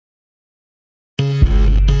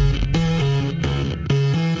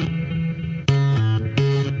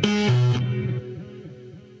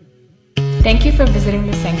Thank you for visiting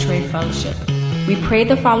the Sanctuary Fellowship. We pray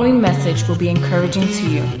the following message will be encouraging to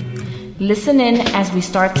you. Listen in as we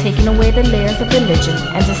start taking away the layers of religion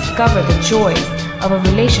and discover the joys of a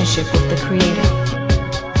relationship with the Creator.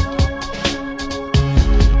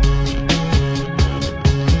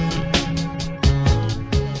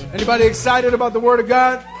 Anybody excited about the Word of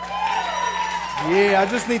God? Yeah, I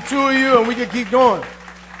just need two of you and we can keep going.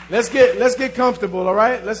 Let's get comfortable, all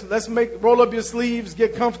right? Let's roll up your sleeves,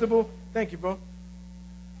 get comfortable. Thank you, bro.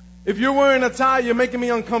 If you're wearing a tie, you're making me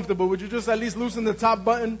uncomfortable. Would you just at least loosen the top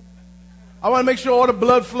button? I want to make sure all the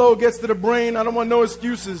blood flow gets to the brain. I don't want no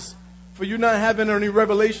excuses for you not having any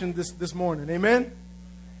revelation this morning. Amen?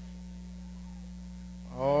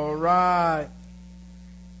 All right.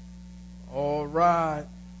 All right.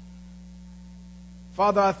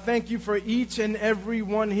 Father, I thank you for each and every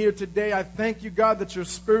one here today. I thank you, God, that your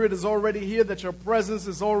Spirit is already here, that your presence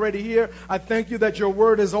is already here. I thank you that your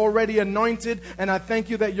word is already anointed, and I thank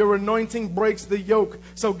you that your anointing breaks the yoke.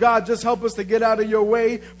 So, God, just help us to get out of your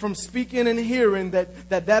way from speaking and hearing that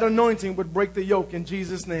anointing would break the yoke in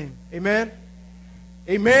Jesus' name. Amen?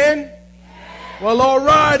 Amen? Well, all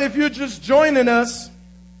right, if you're just joining us,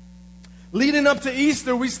 leading up to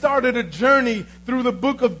Easter, we started a journey through the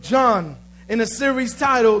book of John in a series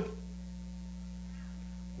titled,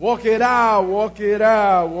 Walk It Out, Walk It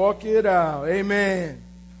Out, Walk It Out. Amen.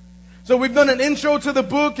 So we've done an intro to the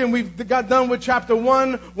book and we've got done with chapter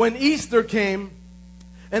 1 when Easter came.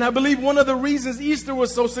 And I believe one of the reasons Easter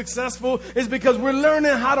was so successful is because we're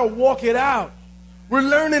learning how to walk it out. We're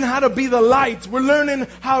learning how to be the light. We're learning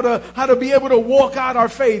how to be able to walk out our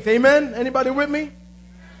faith. Amen? Anybody with me?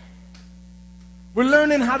 We're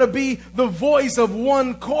learning how to be the voice of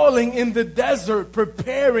one calling in the desert,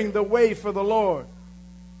 preparing the way for the Lord.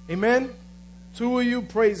 Amen? Two of you,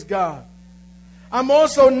 praise God. I'm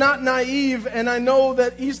also not naive, and I know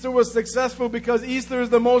that Easter was successful because Easter is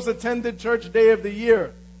the most attended church day of the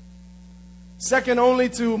year. Second only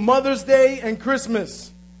to Mother's Day and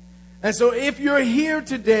Christmas. And so if you're here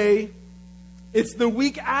today, it's the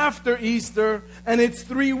week after Easter, and it's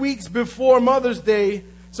 3 weeks before Mother's Day.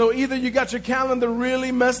 So either you got your calendar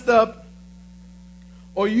really messed up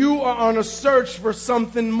or you are on a search for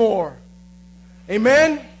something more.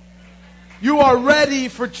 Amen? You are ready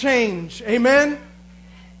for change. Amen?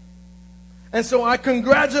 And so I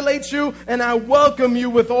congratulate you and I welcome you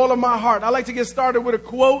with all of my heart. I like to get started with a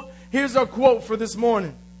quote. Here's our quote for this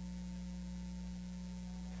morning.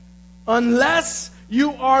 Unless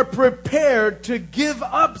you are prepared to give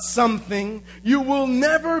up something, you will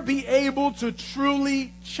never be able to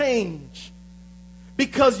truly change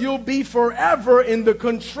because you'll be forever in the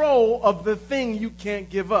control of the thing you can't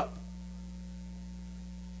give up.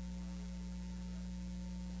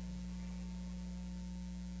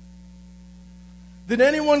 Did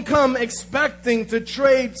anyone come expecting to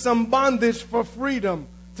trade some bondage for freedom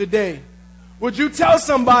today? Would you tell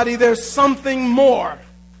somebody there's something more?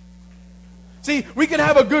 See, we can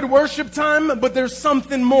have a good worship time, but there's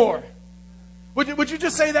something more. Would you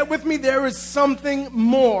just say that with me? There is something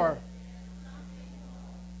more.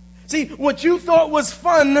 See, what you thought was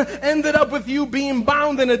fun ended up with you being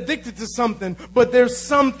bound and addicted to something, but there's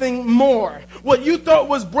something more. What you thought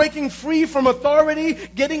was breaking free from authority,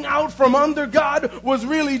 getting out from under God, was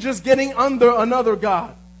really just getting under another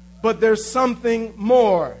God. But there's something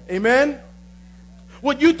more. Amen?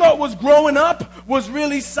 What you thought was growing up was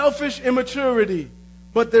really selfish immaturity.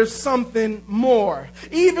 But there's something more.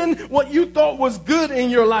 Even what you thought was good in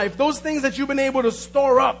your life, those things that you've been able to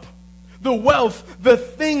store up, the wealth, the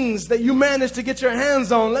things that you managed to get your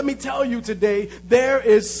hands on, let me tell you today, there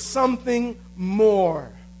is something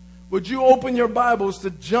more. Would you open your Bibles to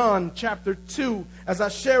John chapter 2 as I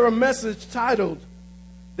share a message titled,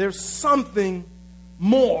 There's Something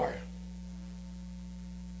More.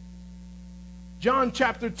 John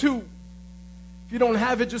chapter 2. If you don't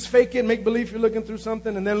have it, just fake it. Make believe you're looking through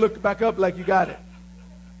something and then look back up like you got it.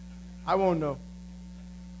 I won't know.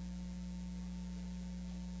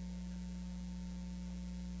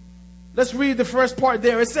 Let's read the first part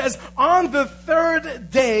there. It says, on the third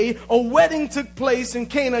day, a wedding took place in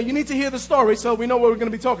Cana. You need to hear the story so we know what we're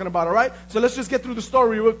going to be talking about, all right? So let's just get through the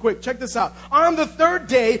story real quick. Check this out. On the third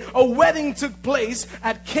day, a wedding took place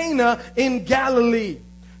at Cana in Galilee.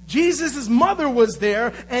 Jesus' mother was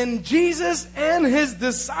there, and Jesus and his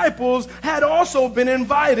disciples had also been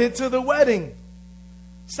invited to the wedding.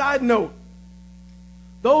 Side note,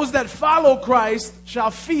 those that follow Christ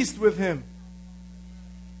shall feast with him.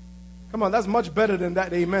 Come on, that's much better than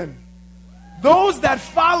that, amen. those that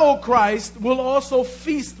follow Christ will also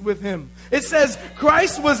feast with him. It says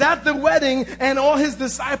Christ was at the wedding and all his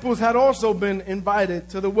disciples had also been invited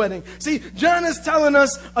to the wedding. See, John is telling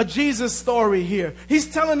us a Jesus story here. He's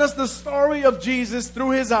telling us the story of Jesus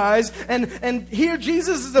through his eyes. And here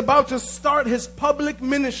Jesus is about to start his public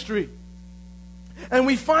ministry. And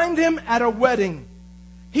we find him at a wedding.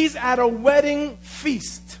 He's at a wedding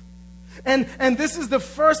feast. And this is the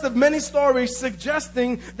first of many stories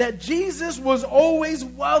suggesting that Jesus was always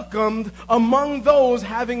welcomed among those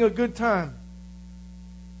having a good time.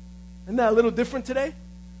 Isn't that a little different today?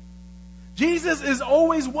 Jesus is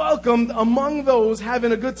always welcomed among those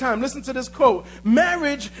having a good time. Listen to this quote.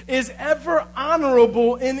 Marriage is ever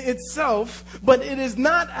honorable in itself, but it is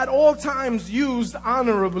not at all times used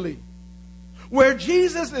honorably. Where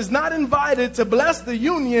Jesus is not invited to bless the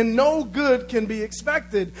union, no good can be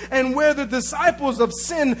expected. And where the disciples of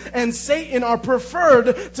sin and Satan are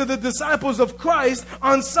preferred to the disciples of Christ,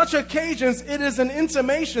 on such occasions it is an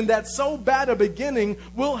intimation that so bad a beginning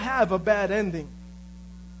will have a bad ending.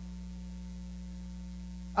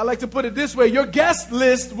 I like to put it this way: your guest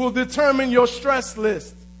list will determine your stress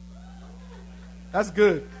list. That's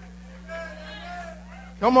good.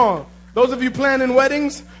 Come on. Those of you planning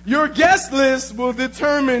weddings, your guest list will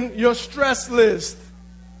determine your stress list.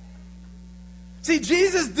 See,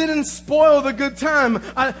 Jesus didn't spoil the good time.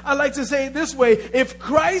 I like to say it this way: if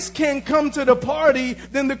Christ can't come to the party,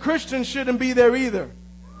 then the Christian shouldn't be there either.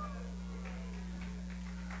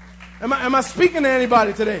 Am I speaking to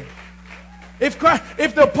anybody today? If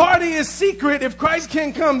the party is secret, if Christ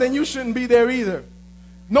can't come, then you shouldn't be there either.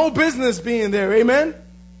 No business being there. Amen?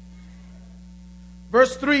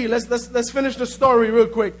 Verse 3, let's finish the story real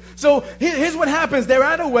quick. So here's what happens. They're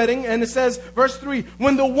at a wedding, and it says, verse 3,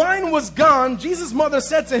 when the wine was gone, Jesus' mother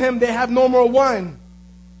said to him, they have no more wine.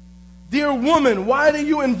 Dear woman, why do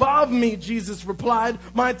you involve me? Jesus replied,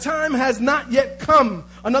 my time has not yet come.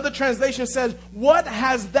 Another translation says, what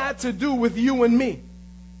has that to do with you and me?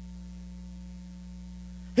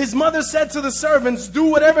 His mother said to the servants, do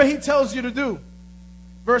whatever he tells you to do.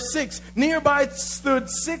 Verse 6, nearby stood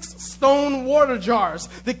 6 stone water jars,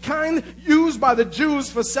 the kind used by the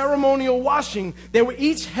Jews for ceremonial washing. They were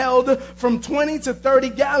each held from 20 to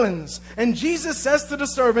 30 gallons. And Jesus says to the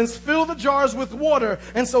servants, fill the jars with water.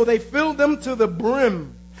 And so they filled them to the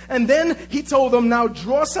brim. And then he told them, now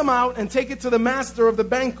draw some out and take it to the master of the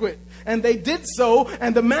banquet. And they did so,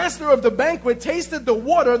 and the master of the banquet tasted the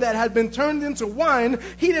water that had been turned into wine.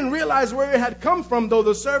 He didn't realize where it had come from, though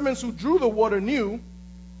the servants who drew the water knew.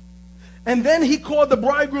 And then he called the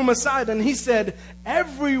bridegroom aside and he said,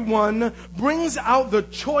 everyone brings out the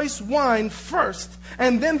choice wine first,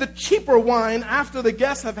 and then the cheaper wine after the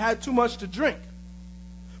guests have had too much to drink.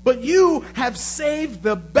 But you have saved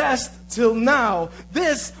the best till now.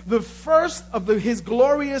 This, the first of his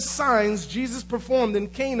glorious signs Jesus performed in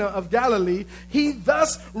Cana of Galilee. He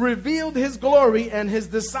thus revealed his glory, and his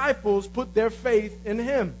disciples put their faith in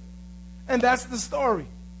him. And that's the story.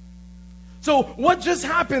 So what just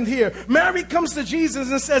happened here? Mary comes to Jesus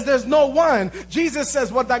and says, there's no wine. Jesus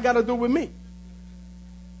says, what that got to do with me?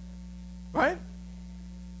 Right?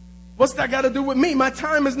 What's that got to do with me? My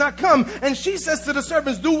time has not come. And she says to the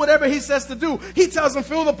servants, do whatever he says to do. He tells them,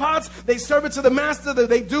 fill the pots. They serve it to the master. That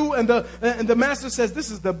they do. And the master says, this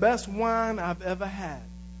is the best wine I've ever had.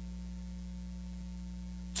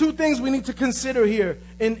 Two things we need to consider here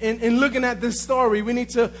in looking at this story. We need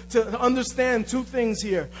to understand two things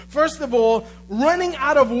here. First of all, running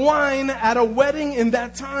out of wine at a wedding in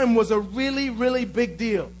that time was a really, really big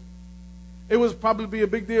deal. It was probably a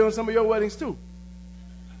big deal in some of your weddings too.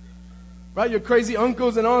 Right? Your crazy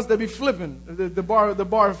uncles and aunts, they'd be flipping. The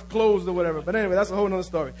bar closed or whatever. But anyway, that's a whole other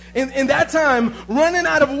story. In that time, running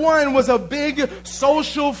out of wine was a big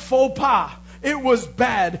social faux pas. It was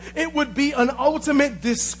bad. It would be an ultimate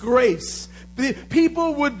disgrace. The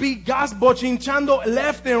people would be bochinchando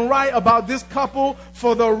left and right about this couple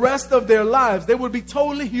for the rest of their lives. They would be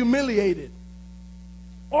totally humiliated.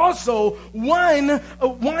 Also, wine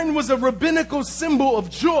was a rabbinical symbol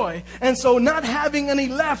of joy. And so not having any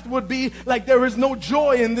left would be like there is no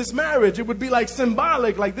joy in this marriage. It would be like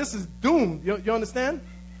symbolic, like this is doomed. You understand?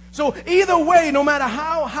 So either way, no matter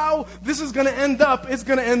how this is going to end up, it's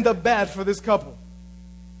going to end up bad for this couple.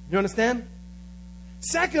 You understand?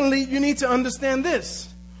 Secondly, you need to understand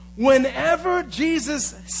this. Whenever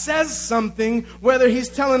Jesus says something, whether he's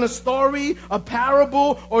telling a story, a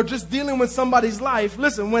parable, or just dealing with somebody's life,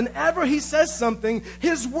 listen, whenever he says something,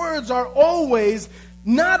 his words are always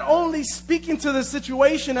not only speaking to the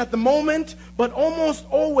situation at the moment, but almost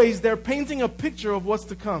always they're painting a picture of what's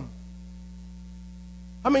to come.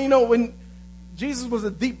 I mean, when Jesus was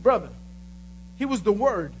a deep brother. He was the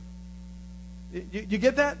Word. You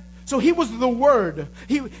get that? So he was the Word.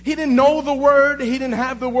 He didn't know the Word. He didn't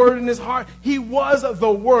have the Word in his heart. He was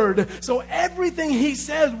the Word. So everything he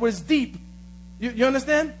said was deep. You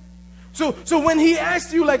understand? So when he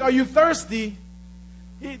asked you, like, are you thirsty?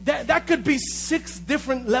 That could be 6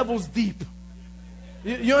 different levels deep.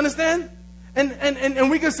 You understand? And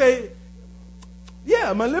we could say,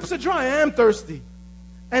 yeah, my lips are dry. I am thirsty.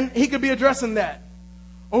 And he could be addressing that.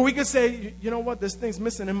 Or we could say, you know what? This thing's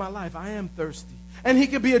missing in my life. I am thirsty. And he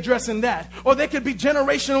could be addressing that. Or there could be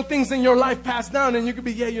generational things in your life passed down. And you could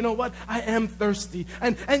be, yeah, you know what? I am thirsty.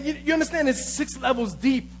 And you understand it's 6 levels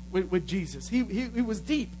deep with Jesus. He was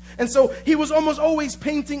deep. And so he was almost always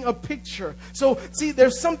painting a picture. So see,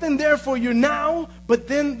 there's something there for you now, but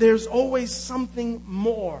then there's always something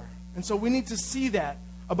more. And so we need to see that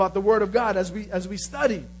about the Word of God as we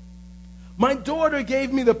study. My daughter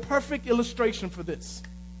gave me the perfect illustration for this.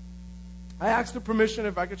 I asked her permission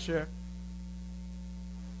if I could share.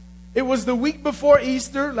 It was the week before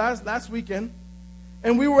Easter, last weekend,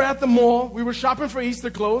 and we were at the mall. We were shopping for Easter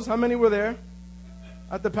clothes. How many were there?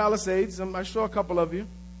 At the Palisades. I saw a couple of you.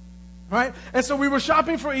 Right? And so we were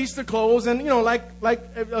shopping for Easter clothes, and like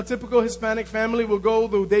a typical Hispanic family will go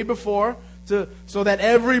the day before so that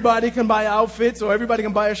everybody can buy outfits, or everybody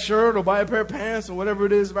can buy a shirt or buy a pair of pants or whatever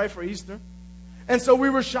it is, right, for Easter. And so we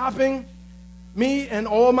were shopping, me and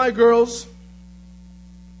all my girls.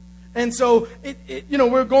 And so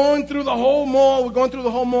we're going through the whole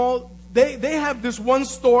mall. They have this one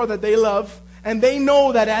store that they love, and they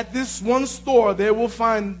know that at this one store they will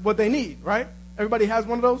find what they need, right? Everybody has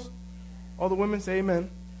one of those? All the women say amen.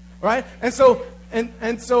 Right? And so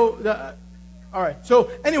all right. So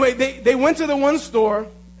anyway, they went to the one store,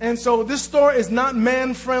 and so this store is not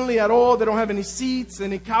man-friendly at all. They don't have any seats,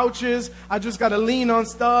 any couches. I just got to lean on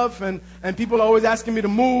stuff, and people are always asking me to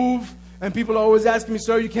move, and people are always asking me,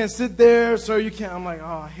 sir, you can't sit there, sir, you can't. I'm like,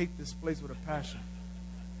 oh, I hate this place with a passion.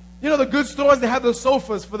 You know, the good stores, they have the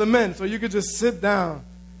sofas for the men, so you could just sit down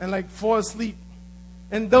and like fall asleep.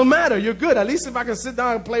 And don't matter, you're good. At least if I can sit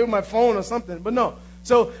down and play with my phone or something. But no.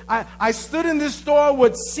 So I stood in this store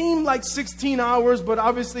what seemed like 16 hours, but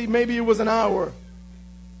obviously maybe it was an hour.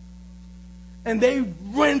 And they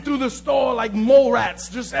ran through the store like mole rats,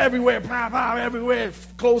 just everywhere, pow, pow, everywhere,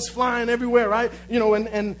 clothes flying everywhere, right?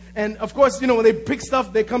 And of course, when they pick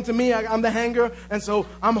stuff, they come to me. I'm the hanger, and so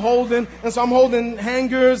I'm holding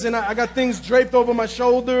hangers, and I got things draped over my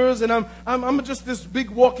shoulders, and I'm just this big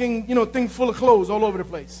walking, thing full of clothes all over the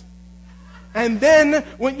place. And then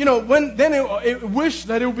it wished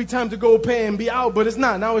that it would be time to go pay and be out, but it's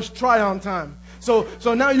not. Now it's try-on time. So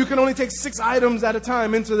now you can only take 6 items at a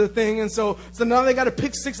time into the thing. And so now they got to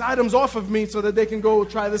pick 6 items off of me so that they can go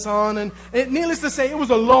try this on. And needless to say, it was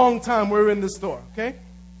a long time we were in the store, okay?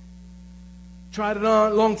 Tried it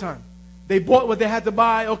on, long time. They bought what they had to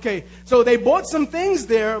buy, okay. So they bought some things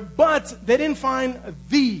there, but they didn't find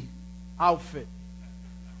the outfit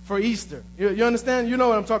for Easter. You understand? You know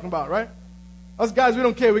what I'm talking about, right? Us guys, we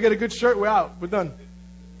don't care. We get a good shirt, we're out. We're done.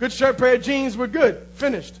 Good shirt, pair of jeans, we're good.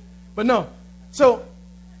 Finished. But no. So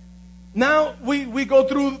now we go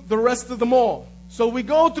through the rest of the mall. So we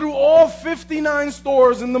go through all 59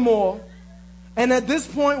 stores in the mall. And at this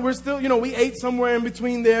point, we're still, we ate somewhere in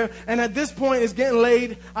between there. And at this point, it's getting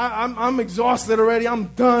late. I'm exhausted already. I'm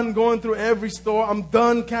done going through every store. I'm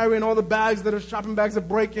done carrying all the bags that are shopping bags that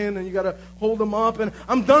break in. And you got to hold them up. And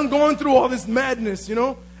I'm done going through all this madness,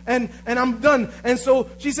 And I'm done. And so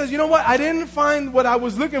she says, you know what? I didn't find what I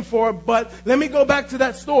was looking for, but let me go back to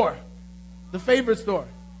that store. The favorite store.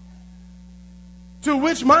 To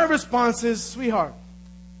which my response is, sweetheart,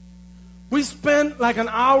 we spent like an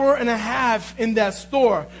hour and a half in that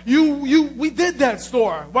store. We did that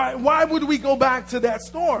store. Why would we go back to that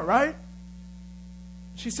store, right?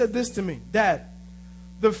 She said this to me, Dad,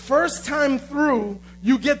 the first time through,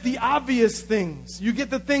 you get the obvious things. You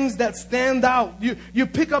get the things that stand out. You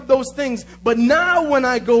pick up those things. But now when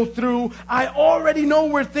I go through, I already know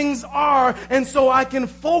where things are. And so I can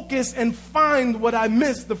focus and find what I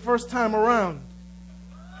missed the first time around.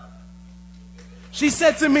 She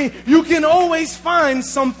said to me, you can always find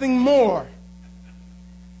something more.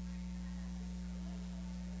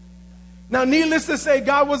 Now, needless to say,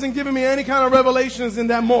 God wasn't giving me any kind of revelations in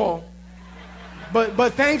that mall.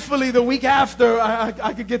 But thankfully, the week after,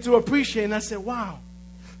 I could get to appreciate it. And I said, wow.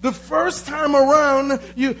 The first time around,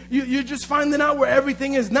 you're just finding out where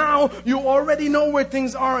everything is. Now, you already know where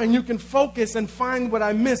things are, and you can focus and find what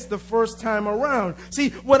I missed the first time around. See,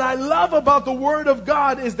 what I love about the Word of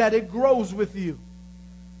God is that it grows with you.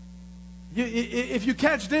 If you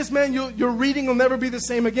catch this, man, your reading will never be the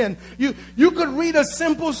same again. You could read a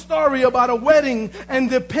simple story about a wedding, and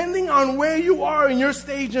depending on where you are in your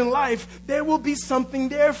stage in life, there will be something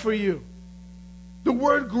there for you. The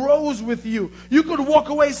word grows with you. You could walk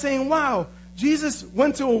away saying, wow, Jesus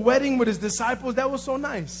went to a wedding with his disciples. That was so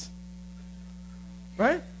nice.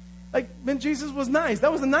 Right? Like, man, Jesus was nice.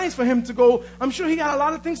 That was nice for him to go. I'm sure he got a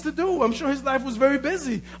lot of things to do. I'm sure his life was very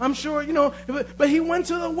busy. I'm sure, but he went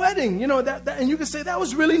to the wedding, and you could say that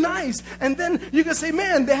was really nice. And then you could say,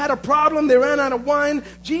 man, they had a problem. They ran out of wine.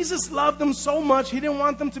 Jesus loved them so much. He didn't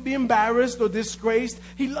want them to be embarrassed or disgraced.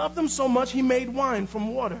 He loved them so much, he made wine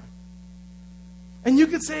from water. And you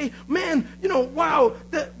could say, man, wow,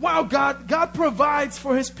 God provides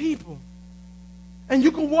for his people. And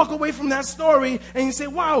you can walk away from that story and you say,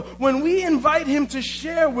 wow, when we invite him to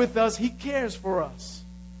share with us, he cares for us.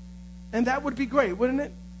 And that would be great, wouldn't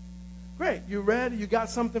it? Great. You read, you got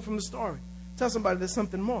something from the story. Tell somebody there's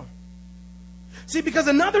something more. See, because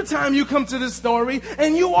another time you come to this story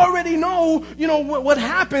and you already know, what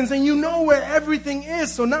happens, and you know where everything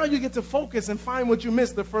is. So now you get to focus and find what you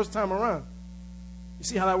missed the first time around. You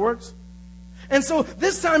see how that works? And so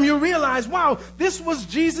this time you realize, wow, this was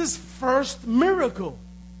Jesus' first miracle.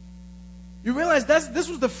 You realize this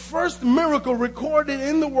was the first miracle recorded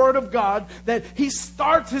in the Word of God that he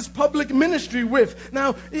starts his public ministry with.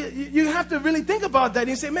 Now, you have to really think about that.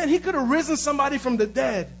 You say, man, he could have risen somebody from the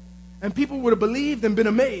dead, and people would have believed and been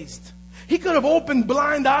amazed. He could have opened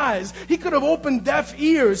blind eyes. He could have opened deaf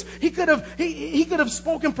ears. He could have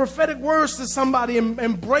spoken prophetic words to somebody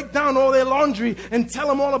and break down all their laundry and tell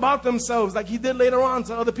them all about themselves like he did later on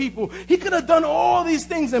to other people. He could have done all these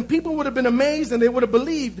things and people would have been amazed and they would have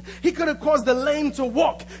believed. He could have caused the lame to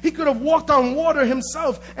walk. He could have walked on water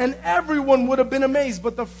himself and everyone would have been amazed.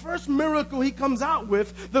 But the first miracle he comes out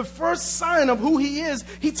with, the first sign of who he is,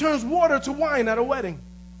 he turns water to wine at a wedding.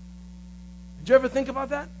 Did you ever think about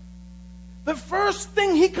that? The first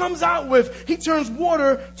thing he comes out with, he turns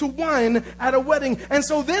water to wine at a wedding. And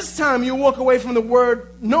so this time you walk away from the word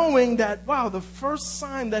knowing that, wow, the first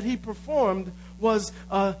sign that he performed was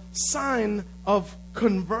a sign of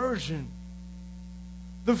conversion.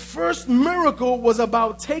 The first miracle was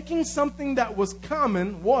about taking something that was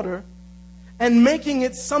common, water, and making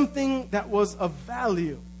it something that was of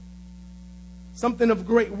value. Something of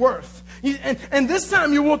great worth. And this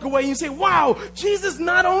time you walk away and you say, wow, Jesus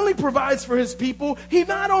not only provides for his people, he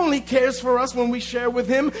not only cares for us when we share with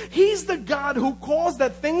him, he's the God who calls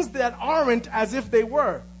that things that aren't as if they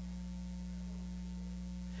were.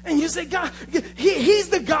 And you say, God, he's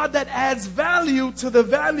the God that adds value to the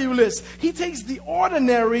valueless. He takes the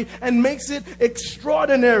ordinary and makes it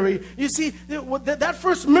extraordinary. You see, that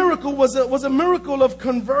first miracle was a miracle of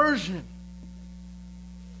conversion.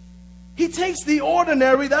 He takes the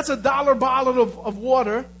ordinary, that's $1 bottle of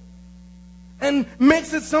water, and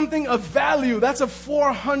makes it something of value. That's a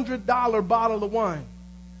 $400 bottle of wine.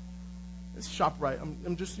 It's ShopRite.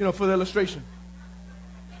 I'm just, for the illustration.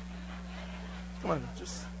 Come on,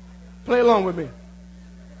 just play along with me.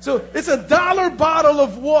 So it's $1 bottle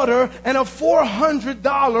of water and a $400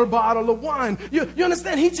 bottle of wine. You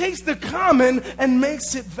understand? He takes the common and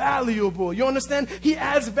makes it valuable. You understand? He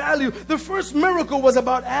adds value. The first miracle was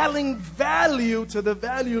about adding value to the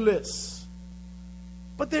valueless.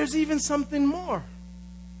 But there's even something more.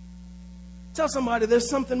 Tell somebody there's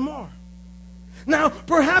something more. Now,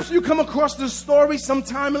 perhaps you come across this story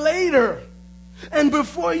sometime later. And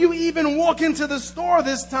before you even walk into the store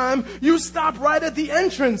this time, you stop right at the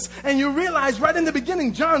entrance and you realize right in the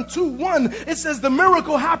beginning, John 2:1, it says the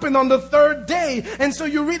miracle happened on the third day. And so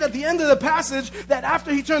you read at the end of the passage that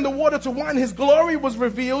after he turned the water to wine, his glory was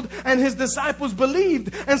revealed and his disciples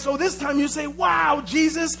believed. And so this time you say, wow,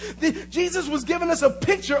 Jesus was giving us a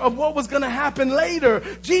picture of what was going to happen later.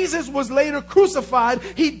 Jesus was later crucified,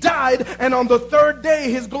 he died, and on the third day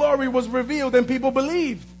his glory was revealed and people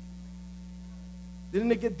believed. Didn't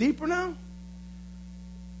it get deeper now?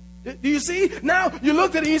 Do you see? Now you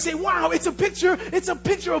looked at it and you say, wow, it's a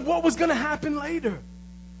picture of what was going to happen later.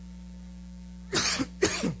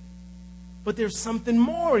 But there's something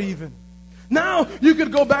more even. Now you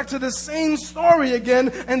could go back to the same story again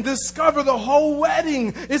and discover the whole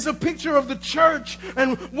wedding is a picture of the church.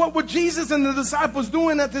 And what were Jesus and the disciples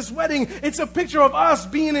doing at this wedding? It's a picture of us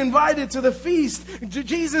being invited to the feast.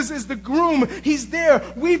 Jesus is the groom. He's there.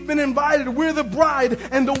 We've been invited. We're the bride.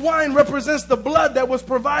 And the wine represents the blood that was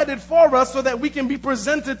provided for us so that we can be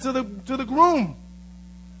presented to the groom.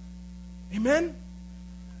 Amen?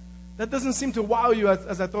 That doesn't seem to wow you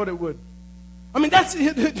as I thought it would. I mean,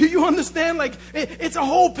 do you understand? Like, it's a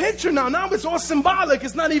whole picture now. Now it's all symbolic.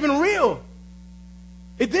 It's not even real.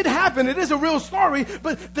 It did happen. It is a real story.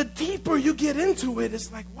 But the deeper you get into it,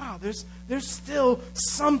 it's like, wow, there's still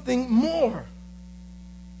something more.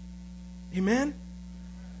 Amen?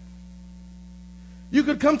 You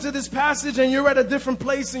could come to this passage and you're at a different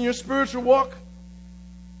place in your spiritual walk.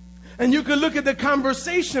 And you could look at the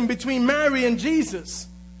conversation between Mary and Jesus.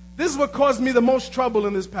 This is what caused me the most trouble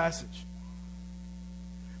in this passage.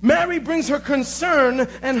 Mary brings her concern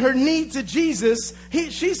and her need to Jesus.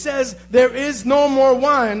 She says, there is no more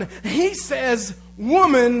wine. He says,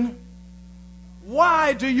 woman,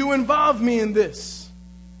 why do you involve me in this?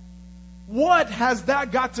 What has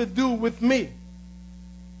that got to do with me?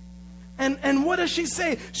 And what does she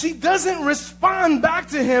say? She doesn't respond back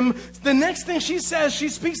to him. The next thing she says, she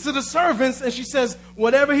speaks to the servants and she says,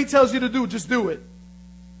 whatever he tells you to do, just do it.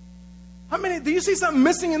 Do you see something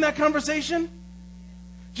missing in that conversation?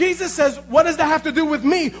 Jesus says, what does that have to do with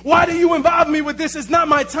me? Why do you involve me with this? It's not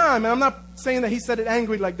my time. And I'm not saying that he said it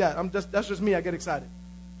angry like that. That's just me. I get excited.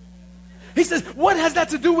 He says, what has that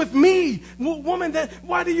to do with me? Woman,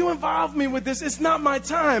 why do you involve me with this? It's not my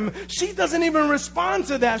time. She doesn't even respond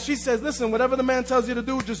to that. She says, listen, whatever the man tells you to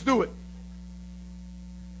do, just do it.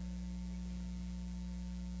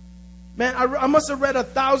 Man, I must have read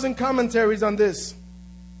 1,000 commentaries on this.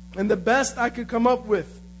 And the best I could come up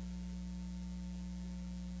with.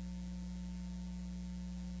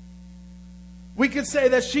 We could say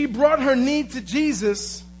that she brought her need to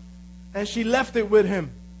Jesus and she left it with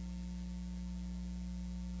him.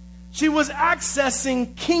 She was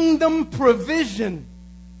accessing kingdom provision.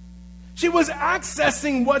 She was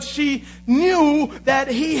accessing what she knew that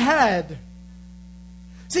he had.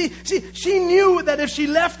 See, she knew that if she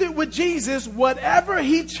left it with Jesus, whatever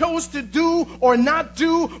he chose to do or not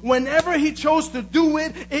do, whenever he chose to do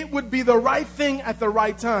it, it would be the right thing at the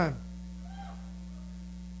right time.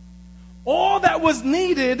 All that was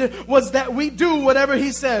needed was that we do whatever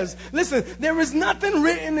he says. Listen, there is nothing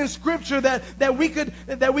written in Scripture that we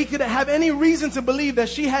could have any reason to believe that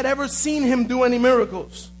she had ever seen him do any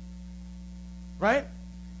miracles. Right?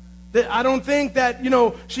 I don't think that,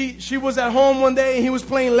 she was at home one day and he was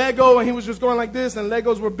playing Lego and he was just going like this and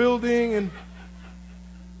Legos were building and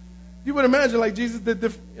you would imagine like Jesus did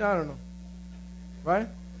I don't know. Right?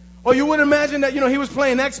 Or you would imagine that, he was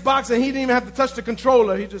playing Xbox and he didn't even have to touch the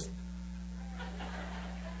controller. He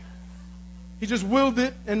just willed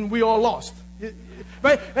it and we all lost.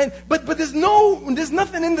 Right? But there's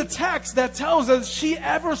nothing in the text that tells us she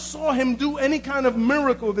ever saw him do any kind of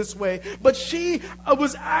miracle this way. But she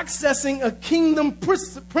was accessing a kingdom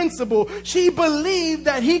principle. She believed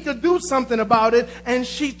that he could do something about it and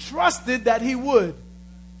she trusted that he would.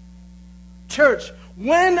 Church,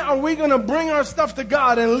 when are we going to bring our stuff to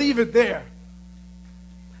God and leave it there?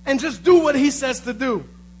 And just do what he says to do?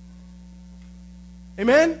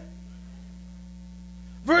 Amen?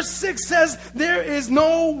 Verse 6 says, there is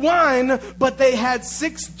no wine, but they had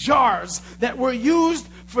 6 jars that were used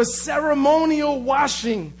for ceremonial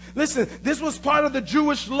washing. Listen, this was part of the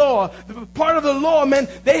Jewish law. Part of the law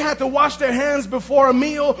meant they had to wash their hands before a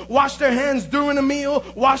meal, wash their hands during a meal,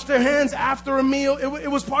 wash their hands after a meal.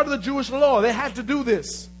 It was part of the Jewish law. They had to do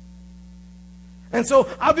this. And so,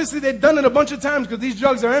 obviously, they'd done it a bunch of times because these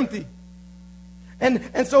jugs are empty.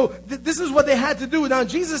 And so this is what they had to do. Now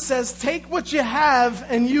Jesus says, take what you have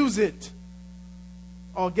and use it.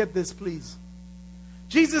 Oh, get this, please.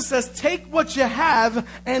 Jesus says, take what you have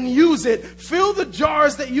and use it. Fill the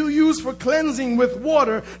jars that you use for cleansing with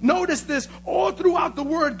water. Notice this, all throughout the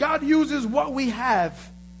word, God uses what we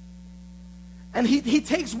have. And he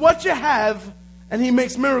takes what you have and he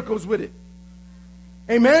makes miracles with it.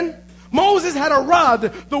 Amen? Moses had a rod.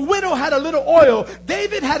 The widow had a little oil.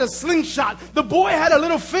 David had a slingshot. The boy had a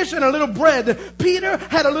little fish and a little bread. Peter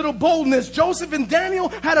had a little boldness. Joseph and Daniel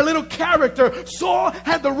had a little character. Saul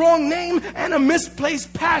had the wrong name and a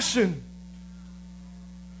misplaced passion.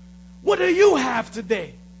 What do you have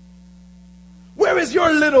today? Where is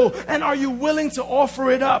your little and are you willing to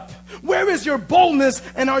offer it up? Where is your boldness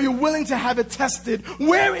and are you willing to have it tested?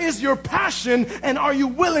 Where is your passion and are you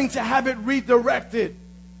willing to have it redirected?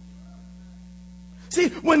 See,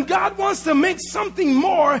 when God wants to make something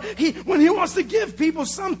more, when he wants to give people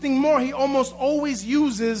something more, he almost always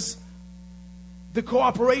uses the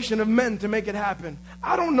cooperation of men to make it happen.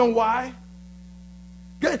 I don't know why.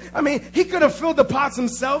 I mean, he could have filled the pots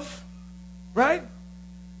himself, right?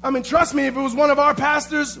 I mean, trust me, if it was one of our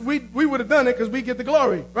pastors, we would have done it because we get the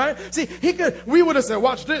glory, right? See, we would have said,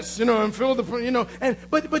 watch this, and fill the,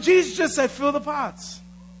 but Jesus just said, fill the pots.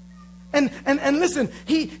 And listen,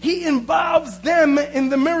 he involves them in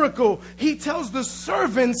the miracle. He tells the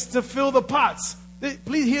servants to fill the pots.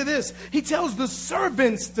 Please hear this. He tells the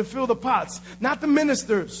servants to fill the pots, not the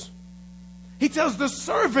ministers. He tells the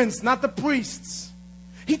servants, not the priests.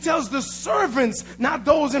 He tells the servants, not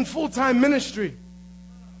those in full-time ministry.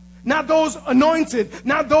 Not those anointed,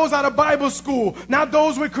 not those out of Bible school, not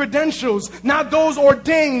those with credentials, not those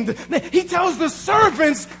ordained. He tells the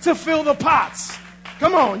servants to fill the pots.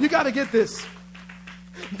 Come on, you got to get this.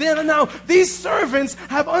 Now, these servants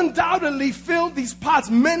have undoubtedly filled these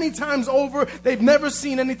pots many times over. They've never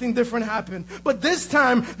seen anything different happen. But this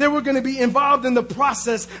time, they were going to be involved in the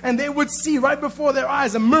process, and they would see right before their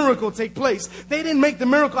eyes a miracle take place. They didn't make the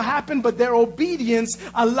miracle happen, but their obedience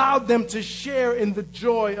allowed them to share in the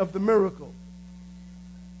joy of the miracle.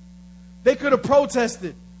 They could have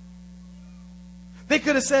protested. They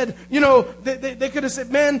could have said, they could have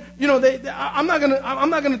said, man, I'm not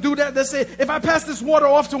gonna do that. They say, if I pass this water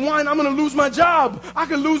off to wine, I'm gonna lose my job. I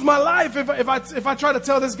could lose my life if I try to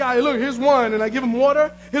tell this guy, look, here's wine, and I give him water,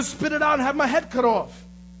 he'll spit it out and have my head cut off.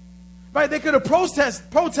 Right? They could have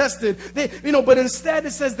protested. But instead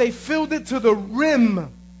it says they filled it to the rim.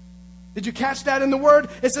 Did you catch that in the word?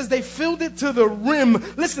 It says they filled it to the rim.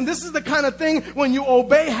 Listen, this is the kind of thing when you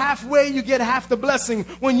obey halfway, you get half the blessing.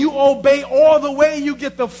 When you obey all the way, you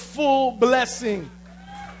get the full blessing.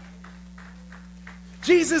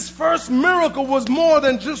 Jesus' first miracle was more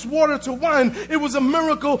than just water to wine. It was a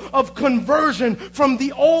miracle of conversion from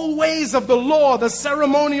the old ways of the law, the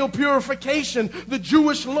ceremonial purification, the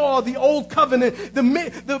Jewish law, the old covenant.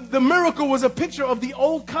 The miracle was a picture of the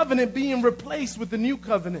old covenant being replaced with the new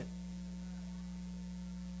covenant.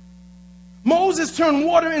 Moses turned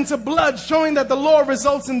water into blood, showing that the law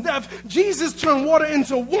results in death. Jesus turned water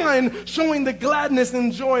into wine, showing the gladness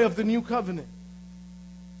and joy of the new covenant.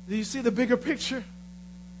 Do you see the bigger picture?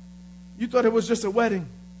 You thought it was just a wedding.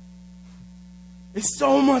 It's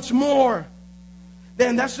so much more.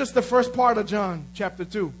 Then that's just the first part of John chapter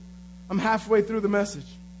 2. I'm halfway through the message.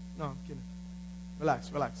 No, I'm kidding.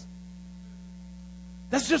 Relax.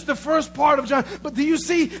 That's just the first part of John. But do you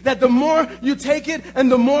see that the more you take it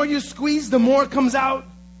and the more you squeeze, the more it comes out?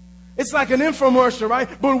 It's like an infomercial, right?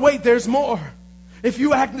 But wait, there's more. If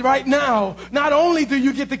you act right now, not only do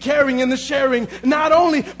you get the caring and the sharing,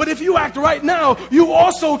 but if you act right now, you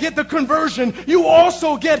also get the conversion. You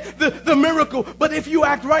also get the miracle. But if you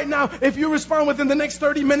act right now, if you respond within the next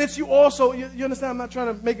 30 minutes, you understand, I'm not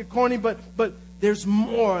trying to make it corny, but there's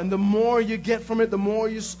more. And the more you get from it, the more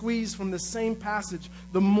you squeeze from the same passage,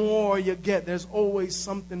 the more you get. There's always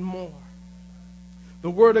something more. The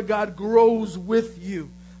Word of God grows with you.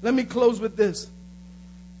 Let me close with this.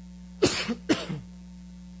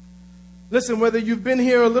 Listen, whether you've been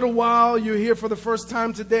here a little while, you're here for the first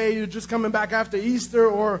time today, you're just coming back after Easter,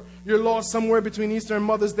 or you're lost somewhere between Easter and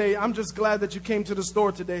Mother's Day, I'm just glad that you came to the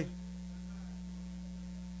store today.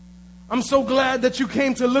 I'm so glad that you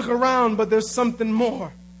came to look around, but there's something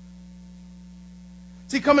more.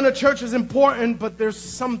 See, coming to church is important, but there's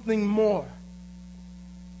something more.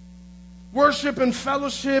 Worship and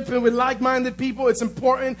fellowship and with like-minded people, it's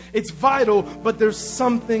important, it's vital, but there's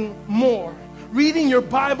something more. Reading your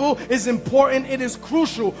Bible is important, it is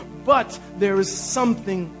crucial, but there is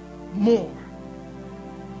something more.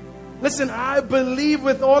 Listen, I believe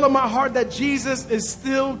with all of my heart that Jesus is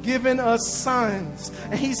still giving us signs,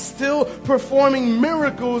 and He's still performing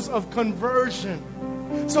miracles of conversion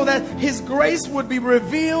so that His grace would be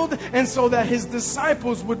revealed and so that His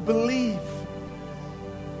disciples would believe.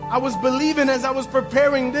 I was believing as I was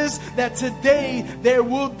preparing this that today there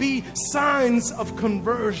will be signs of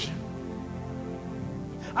conversion.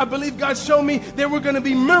 I believe God showed me there were going to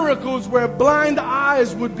be miracles where blind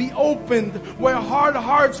eyes would be opened, where hard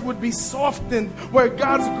hearts would be softened, where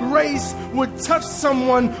God's grace would touch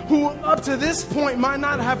someone who up to this point might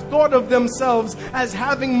not have thought of themselves as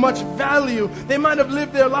having much value. They might have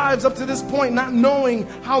lived their lives up to this point not knowing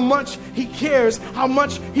how much He cares, how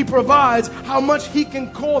much He provides, how much He can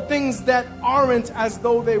call things that aren't as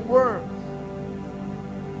though they were.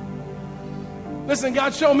 Listen,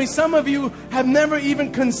 God showed me some of you have never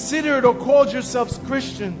even considered or called yourselves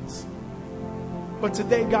Christians. But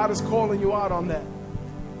today God is calling you out on that.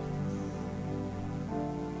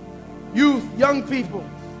 Youth, young people.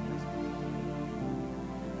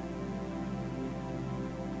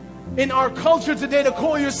 In our culture today, to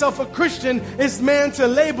call yourself a Christian is, man, to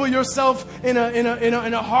label yourself in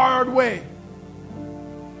a hard way.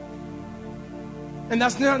 And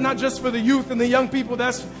that's not just for the youth and the young people.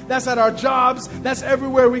 That's at our jobs. That's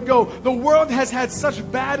everywhere we go. The world has had such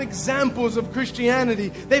bad examples of Christianity.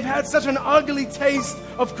 They've had such an ugly taste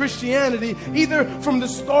of Christianity, either from the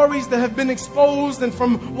stories that have been exposed and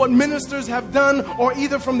from what ministers have done, or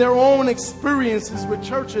either from their own experiences with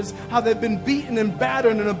churches, how they've been beaten and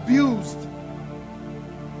battered and abused.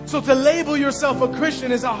 So to label yourself a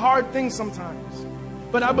Christian is a hard thing sometimes.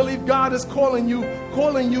 But I believe God is calling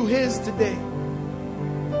you His today.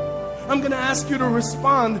 I'm going to ask you to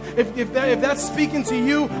respond. If that's speaking to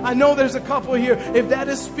you, I know there's a couple here. If that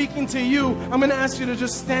is speaking to you, I'm going to ask you to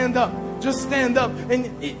just stand up. Just stand up.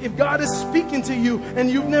 And if God is speaking to you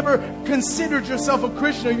and you've never considered yourself a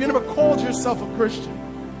Christian, or you never called yourself a Christian,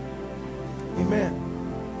 amen.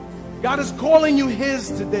 God is calling you His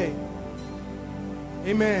today.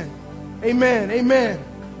 Amen. Amen. Amen.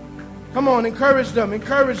 Come on, encourage them.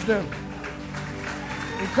 Encourage them.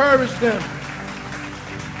 Encourage them.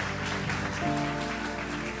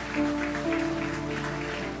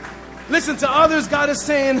 Listen, to others, God is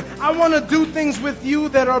saying, I want to do things with you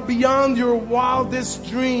that are beyond your wildest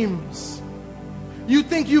dreams. You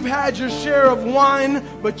think you've had your share of wine,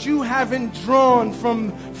 but you haven't drawn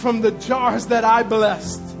from the jars that I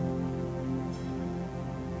blessed.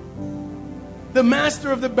 The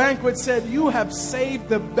master of the banquet said, you have saved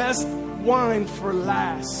the best wine for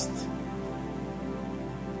last.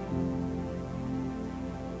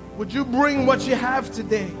 Would you bring what you have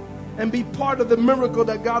today and be part of the miracle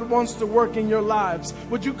that God wants to work in your lives?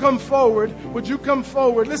 Would you come forward? Would you come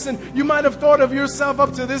forward? Listen, you might have thought of yourself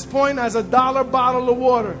up to this point as a $1 bottle of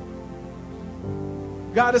water.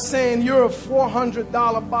 God is saying you're a $400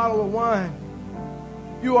 bottle of wine.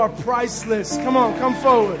 You are priceless. Come on, come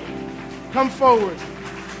forward. Come forward.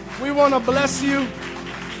 We want to bless you.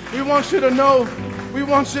 We want you to know. We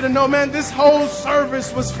want you to know, man, this whole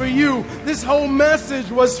service was for you. This whole message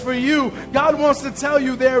was for you. God wants to tell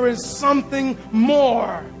you there is something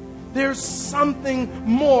more. There's something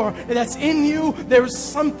more that's in you. There's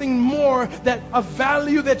something more, that a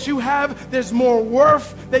value that you have. There's more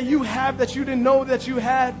worth that you have that you didn't know that you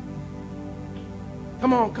had.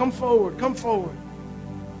 Come on, come forward. Come forward.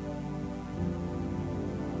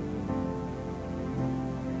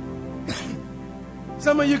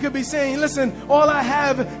 Some of you could be saying, listen, all I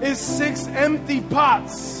have is 6 empty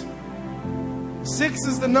pots. 6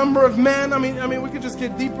 is the number of man. I mean, we could just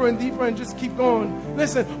get deeper and deeper and just keep going.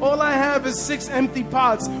 Listen, all I have is 6 empty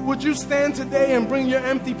pots. Would you stand today and bring your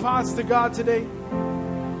empty pots to God today?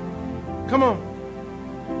 Come on.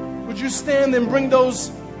 Would you stand and bring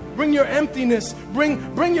your emptiness,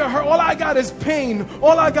 bring your hurt. All I got is pain.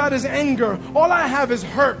 All I got is anger. All I have is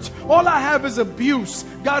hurt. All I have is abuse.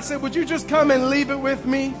 God said, would you just come and leave it with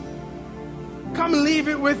me? Come leave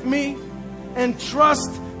it with me and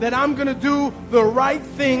trust that I'm going to do the right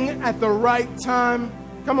thing at the right time.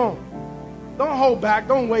 Come on. Don't hold back.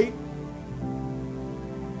 Don't wait.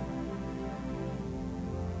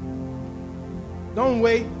 Don't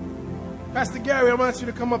wait. Pastor Gary, I want you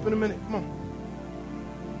to come up in a minute. Come on.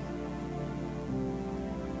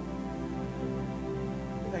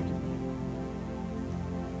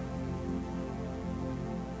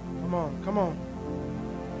 Come on.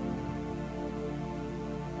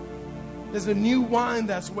 There's a new wine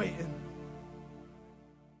that's waiting.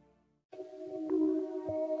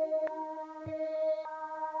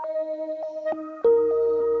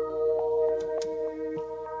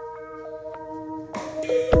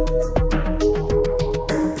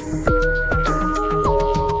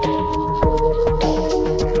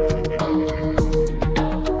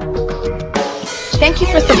 Thank you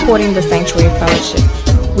for supporting the Sanctuary Fellowship.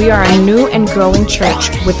 We are a new and growing church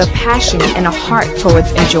with a passion and a heart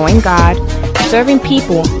towards enjoying God, serving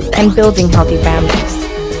people, and building healthy families.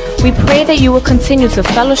 We pray that you will continue to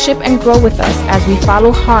fellowship and grow with us as we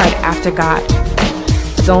follow hard after God.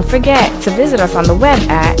 Don't forget to visit us on the web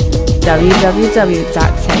at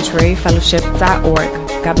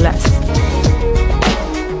www.sanctuaryfellowship.org. God bless.